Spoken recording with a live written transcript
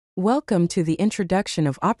Welcome to the introduction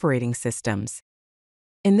of operating systems.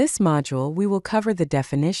 In this module, we will cover the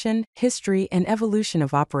definition, history, and evolution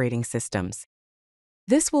of operating systems.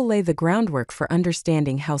 This will lay the groundwork for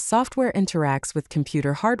understanding how software interacts with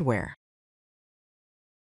computer hardware.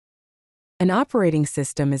 An operating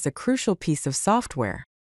system is a crucial piece of software.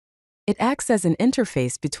 It acts as an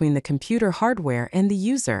interface between the computer hardware and the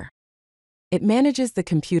user. It manages the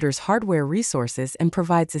computer's hardware resources and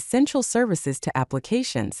provides essential services to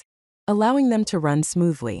applications, allowing them to run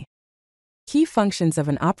smoothly. Key functions of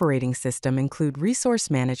an operating system include resource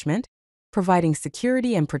management, providing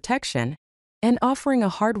security and protection, and offering a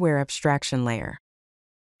hardware abstraction layer.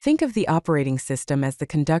 Think of the operating system as the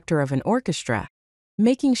conductor of an orchestra,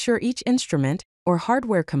 making sure each instrument or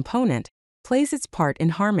hardware component plays its part in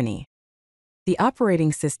harmony. The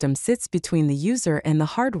operating system sits between the user and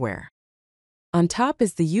the hardware. On top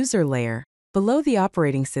is the user layer, below the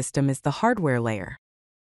operating system is the hardware layer.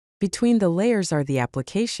 Between the layers are the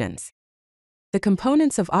applications. The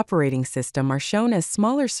components of operating system are shown as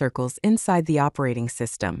smaller circles inside the operating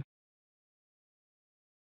system.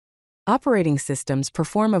 Operating systems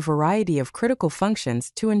perform a variety of critical functions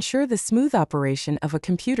to ensure the smooth operation of a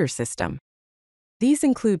computer system. These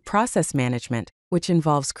include process management, which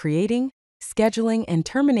involves creating, scheduling, and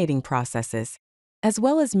terminating processes, as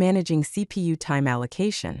well as managing CPU time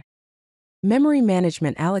allocation. Memory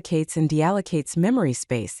management allocates and deallocates memory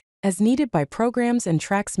space as needed by programs and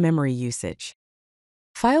tracks memory usage.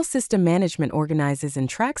 File system management organizes and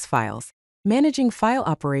tracks files, managing file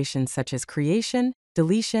operations such as creation,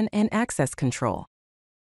 deletion, and access control.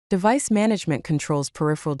 Device management controls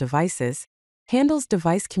peripheral devices, handles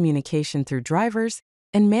device communication through drivers,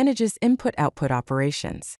 and manages input-output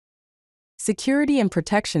operations. Security and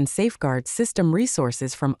protection safeguards system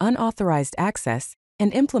resources from unauthorized access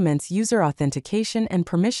and implements user authentication and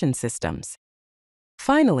permission systems.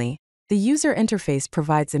 Finally, the user interface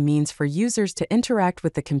provides a means for users to interact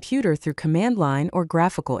with the computer through command line or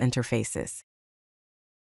graphical interfaces.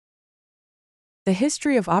 The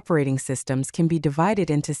history of operating systems can be divided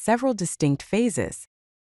into several distinct phases.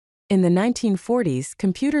 In the 1940s,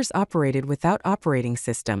 computers operated without operating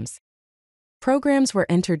systems. Programs were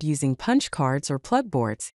entered using punch cards or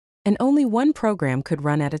plugboards, and only one program could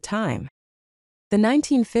run at a time. The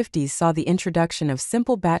 1950s saw the introduction of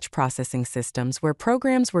simple batch processing systems where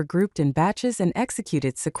programs were grouped in batches and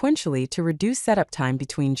executed sequentially to reduce setup time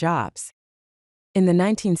between jobs. In the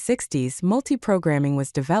 1960s, multi-programming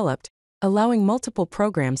was developed, allowing multiple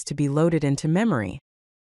programs to be loaded into memory.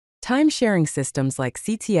 Time-sharing systems like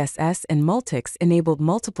CTSS and Multics enabled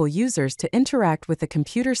multiple users to interact with the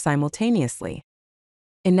computer simultaneously.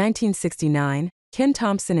 In 1969, Ken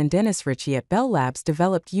Thompson and Dennis Ritchie at Bell Labs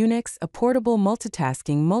developed Unix, a portable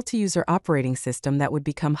multitasking multi-user operating system that would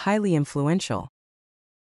become highly influential.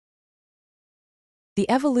 The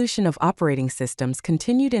evolution of operating systems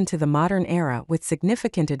continued into the modern era with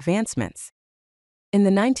significant advancements. In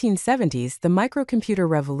the 1970s, the microcomputer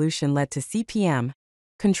revolution led to CP/M,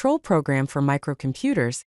 Control Program for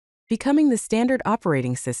Microcomputers, becoming the standard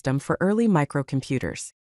operating system for early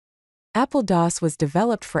microcomputers. Apple DOS was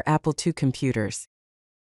developed for Apple II computers.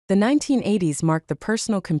 The 1980s marked the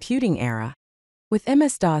personal computing era, with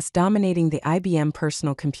MS-DOS dominating the IBM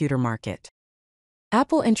personal computer market.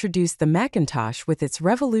 Apple introduced the Macintosh with its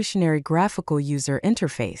revolutionary graphical user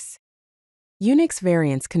interface. Unix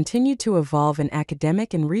variants continued to evolve in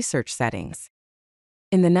academic and research settings.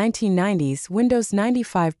 In the 1990s, Windows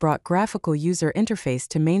 95 brought graphical user interface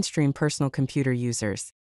to mainstream personal computer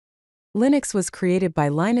users. Linux was created by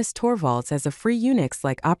Linus Torvalds as a free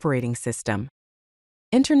Unix-like operating system.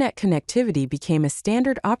 Internet connectivity became a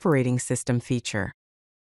standard operating system feature.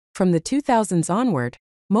 From the 2000s onward,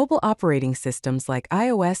 mobile operating systems like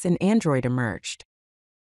iOS and Android emerged.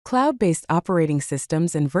 Cloud-based operating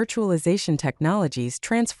systems and virtualization technologies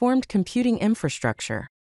transformed computing infrastructure.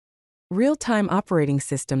 Real-time operating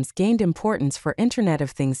systems gained importance for Internet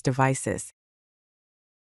of Things devices.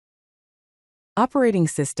 Operating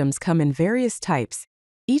systems come in various types,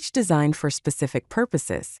 each designed for specific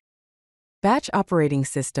purposes. Batch operating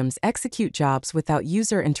systems execute jobs without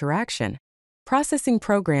user interaction, processing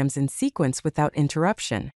programs in sequence without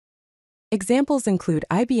interruption. Examples include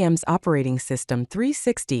IBM's Operating System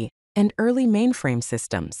 360 and early mainframe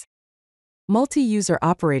systems. Multi-user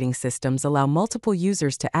operating systems allow multiple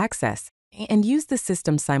users to access and use the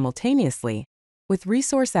system simultaneously, with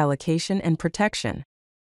resource allocation and protection.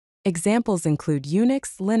 Examples include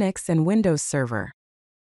Unix, Linux, and Windows Server.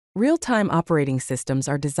 Real-time operating systems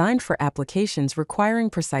are designed for applications requiring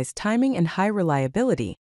precise timing and high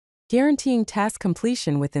reliability, guaranteeing task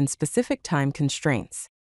completion within specific time constraints.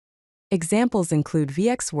 Examples include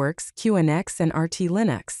VxWorks, QNX, and RT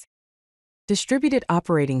Linux. Distributed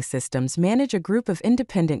operating systems manage a group of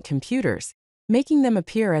independent computers, making them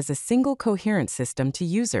appear as a single coherent system to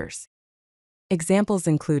users. Examples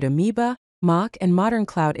include Amoeba, Mock, and modern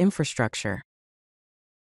cloud infrastructure.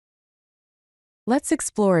 Let's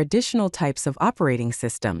explore additional types of operating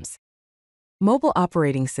systems. Mobile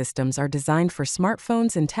operating systems are designed for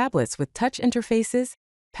smartphones and tablets with touch interfaces,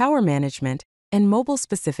 power management, and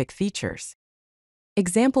mobile-specific features.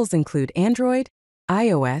 Examples include Android,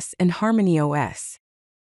 iOS, and Harmony OS.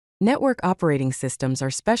 Network operating systems are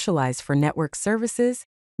specialized for network services,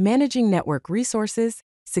 managing network resources,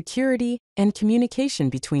 security, and communication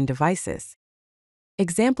between devices.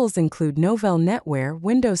 Examples include Novell NetWare,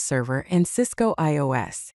 Windows Server, and Cisco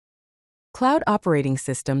iOS. Cloud operating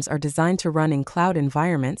systems are designed to run in cloud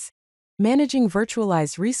environments, managing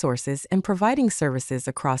virtualized resources and providing services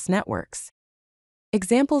across networks.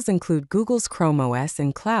 Examples include Google's Chrome OS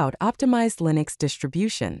and cloud-optimized Linux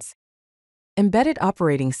distributions. Embedded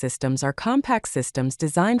operating systems are compact systems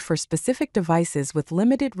designed for specific devices with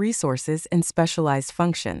limited resources and specialized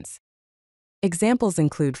functions. Examples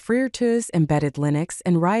include FreeRTOS, Embedded Linux,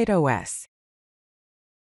 and Riot OS.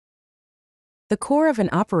 The core of an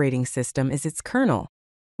operating system is its kernel,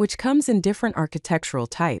 which comes in different architectural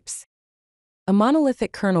types. A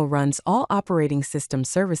monolithic kernel runs all operating system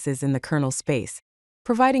services in the kernel space,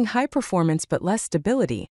 providing high performance but less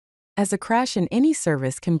stability, as a crash in any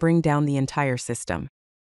service can bring down the entire system.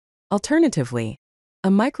 Alternatively, a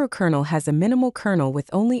microkernel has a minimal kernel with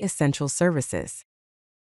only essential services.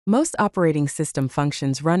 Most operating system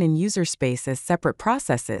functions run in user space as separate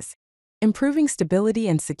processes, improving stability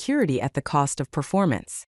and security at the cost of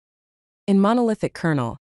performance. In monolithic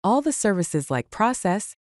kernel, all the services like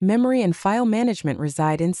process, memory, and file management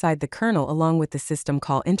reside inside the kernel along with the system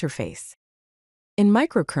call interface. In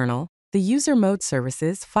microkernel, the user mode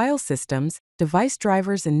services, file systems, device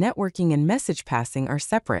drivers, and networking and message passing are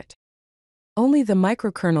separate. Only the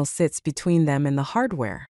microkernel sits between them and the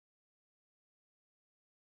hardware.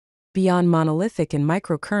 Beyond monolithic and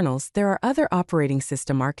microkernels, there are other operating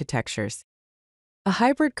system architectures. A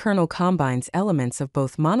hybrid kernel combines elements of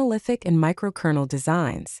both monolithic and microkernel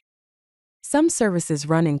designs. Some services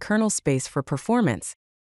run in kernel space for performance,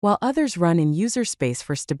 while others run in user space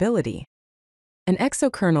for stability. An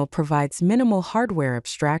exokernel provides minimal hardware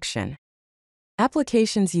abstraction.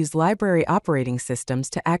 Applications use library operating systems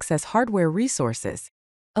to access hardware resources,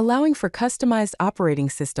 allowing for customized operating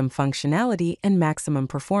system functionality and maximum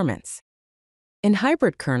performance. In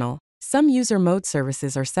hybrid kernel, some user mode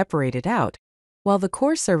services are separated out, while the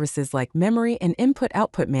core services like memory and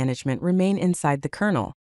input-output management remain inside the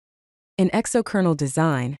kernel. In exokernel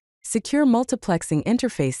design, secure multiplexing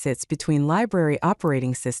interface sits between library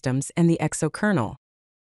operating systems and the exokernel.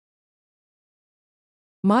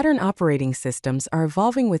 Modern operating systems are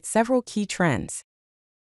evolving with several key trends.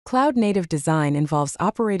 Cloud-native design involves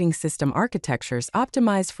operating system architectures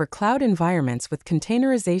optimized for cloud environments with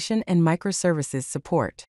containerization and microservices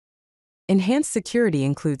support. Enhanced security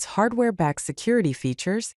includes hardware-backed security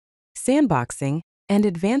features, sandboxing, and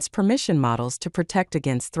advanced permission models to protect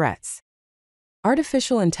against threats.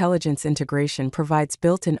 Artificial intelligence integration provides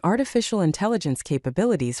built-in artificial intelligence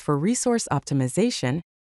capabilities for resource optimization,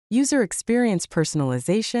 user experience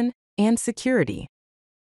personalization, and security.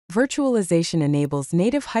 Virtualization enables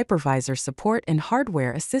native hypervisor support and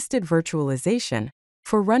hardware-assisted virtualization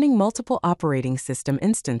for running multiple operating system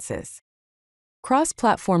instances.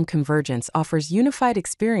 Cross-platform convergence offers unified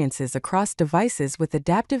experiences across devices with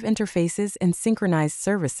adaptive interfaces and synchronized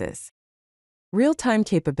services. Real-time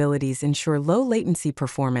capabilities ensure low-latency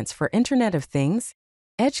performance for Internet of Things,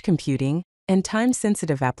 edge computing, and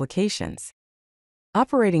time-sensitive applications.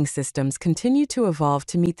 Operating systems continue to evolve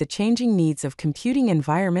to meet the changing needs of computing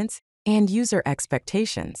environments and user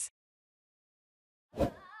expectations.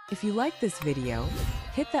 If you like this video,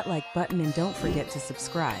 hit that like button and don't forget to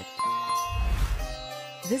subscribe.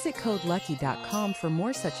 Visit codelucky.com for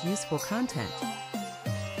more such useful content.